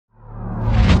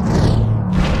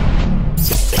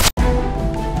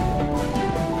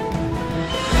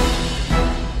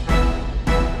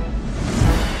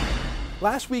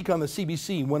Last week on the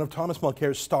CBC, one of Thomas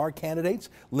Mulcair's star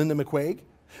candidates, Linda McQuaig,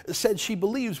 said she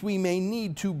believes we may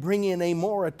need to bring in a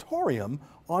moratorium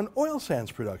on oil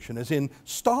sands production, as in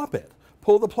stop it,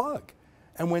 pull the plug.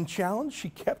 And when challenged, she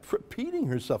kept repeating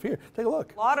herself. Here, take a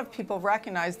look. A lot of people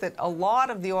recognize that a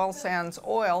lot of the oil sands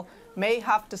oil may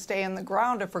have to stay in the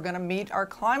ground if we're going to meet our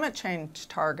climate change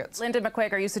targets. Linda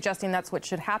McQuaig, are you suggesting that's what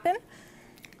should happen?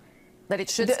 That it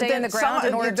should stay in the ground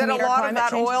in order to meet our climate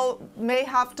change? That a lot of that oil may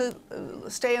have to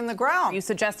stay in the ground. Are you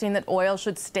suggesting that oil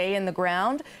should stay in the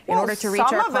ground in order to reach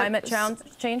our climate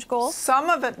change goals? Some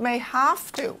of it may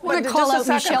have to. I'm going to call out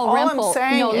Michelle Rempel. All I'm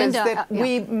saying is that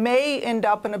we may end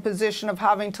up in a position of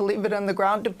having to leave it in the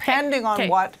ground, depending on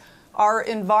what our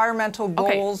environmental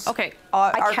goals,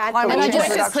 our climate change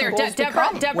reduction goals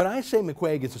become. When I say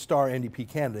McQuaig is a star NDP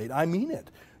candidate, I mean it.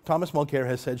 Thomas Mulcair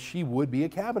has said she would be a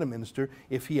cabinet minister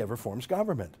if he ever forms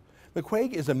government.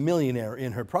 McQuaig is a millionaire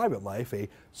in her private life, a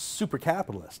super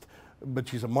capitalist, but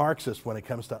she's a Marxist when it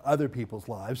comes to other people's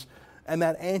lives. And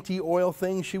that anti-oil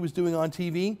thing she was doing on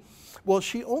TV, well,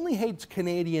 she only hates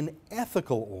Canadian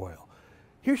ethical oil.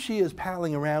 Here she is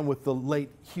palling around with the late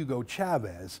Hugo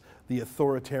Chavez, the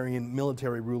authoritarian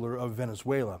military ruler of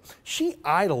Venezuela. She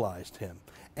idolized him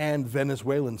and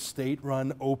Venezuelan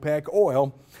state-run OPEC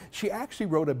oil. She actually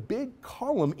wrote a big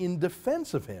column in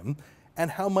defense of him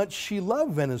and how much she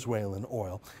loved Venezuelan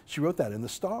oil. She wrote that in the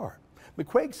Star.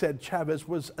 McQuaig said Chavez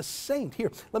was a saint.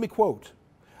 Here, let me quote.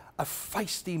 A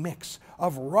feisty mix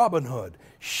of Robin Hood,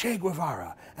 Che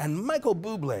Guevara, and Michael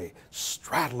Bublé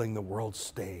straddling the world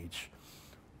stage.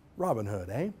 Robin Hood,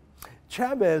 eh?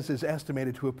 Chavez is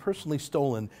estimated to have personally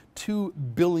stolen $2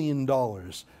 billion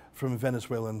from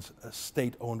Venezuelan's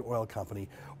state-owned oil company,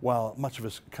 while much of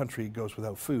his country goes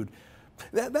without food.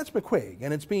 That's McQuaig,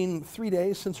 and it's been 3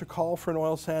 days since her call for an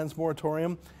oil sands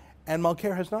moratorium, and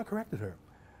Mulcair has not corrected her.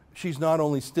 She's not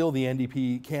only still the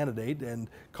NDP candidate and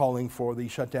calling for the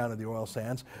shutdown of the oil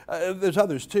sands, there's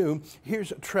others too.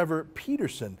 Here's Trevor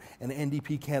Peterson, an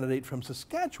NDP candidate from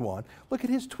Saskatchewan. Look at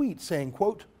his tweet saying,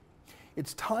 quote,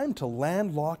 "It's time to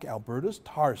landlock Alberta's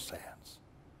tar sands,"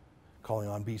 calling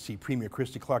on BC Premier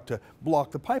Christy Clark to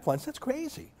block the pipelines. That's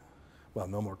crazy. Well,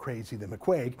 no more crazy than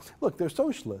McQuaig. Look, they're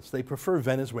socialists. They prefer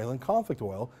Venezuelan conflict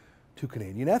oil to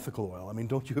Canadian ethical oil. I mean,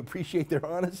 don't you appreciate their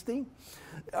honesty?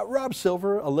 Rob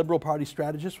Silver, a Liberal Party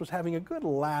strategist, was having a good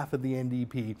laugh at the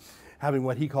NDP, having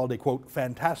what he called a, quote,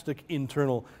 fantastic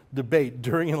internal debate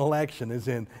during an election, as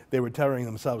in they were tearing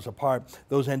themselves apart,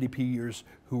 those NDPers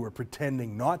who were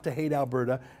pretending not to hate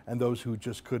Alberta and those who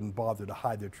just couldn't bother to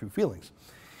hide their true feelings.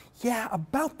 Yeah,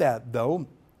 about that, though,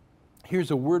 here's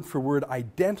a word-for-word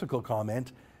identical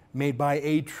comment made by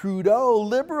a Trudeau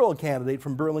Liberal candidate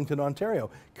from Burlington, Ontario,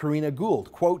 Karina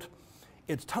Gould. Quote,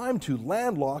 "It's time to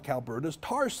landlock Alberta's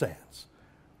tar sands,"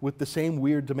 with the same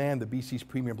weird demand that BC's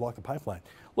Premier block the pipeline.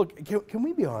 Look, can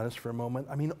we be honest for a moment?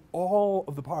 I mean, all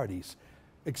of the parties,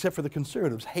 except for the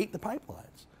Conservatives, hate the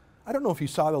pipelines. I don't know if you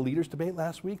saw the leaders' debate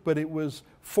last week, but it was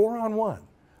 4-on-1.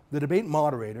 The debate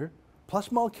moderator, plus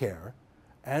Mulcair,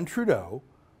 and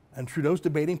Trudeau's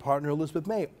debating partner Elizabeth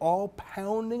May, all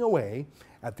pounding away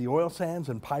at the oil sands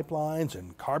and pipelines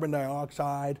and carbon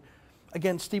dioxide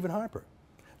against Stephen Harper.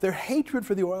 Their hatred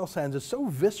for the oil sands is so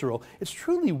visceral, it's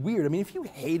truly weird. I mean, if you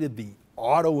hated the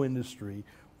auto industry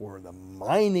or the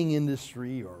mining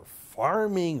industry or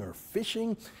farming or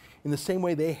fishing in the same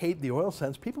way they hate the oil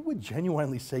sands, people would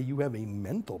genuinely say you have a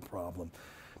mental problem.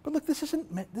 But look, this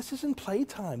isn't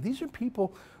playtime. These are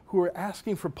people who are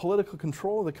asking for political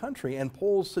control of the country, and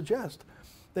polls suggest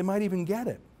they might even get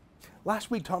it.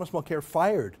 Last week, Thomas Mulcair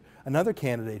fired another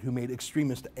candidate who made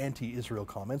extremist anti-Israel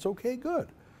comments. Okay, good.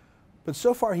 But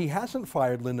so far, he hasn't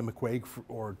fired Linda McQuaig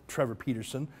or Trevor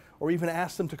Peterson or even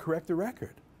asked them to correct the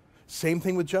record. Same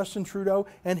thing with Justin Trudeau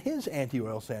and his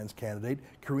anti-oil sands candidate,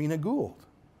 Karina Gould.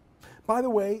 By the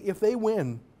way, if they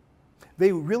win,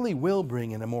 they really will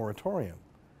bring in a moratorium.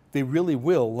 They really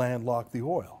will landlock the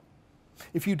oil.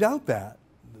 If you doubt that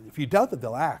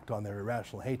they'll act on their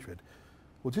irrational hatred,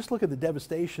 well, just look at the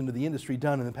devastation to the industry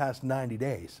done in the past 90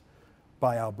 days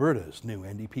by Alberta's new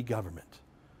NDP government.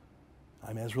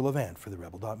 I'm Ezra Levant for the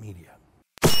Rebel.Media.